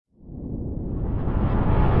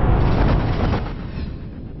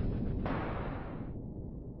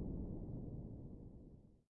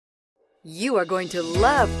You are going to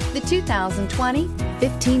love the 2020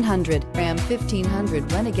 1500. Ram 1500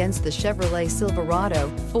 went against the Chevrolet Silverado,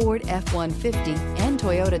 Ford F-150, and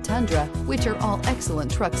Toyota Tundra, which are all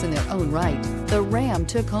excellent trucks in their own right. The Ram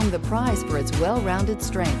took home the prize for its well-rounded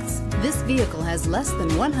strengths. This vehicle has less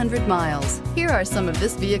than 100 miles. Here are some of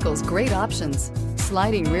this vehicle's great options: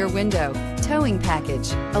 sliding rear window, towing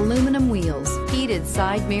package, aluminum wheels, heated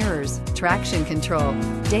side mirrors, traction control,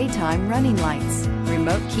 daytime running lights,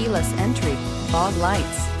 remote keyless entry, fog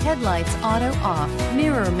lights, headlights auto off,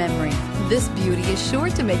 mirror memory. This beauty is sure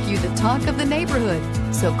to make you the talk of the neighborhood.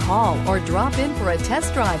 So call or drop in for a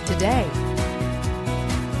test drive today.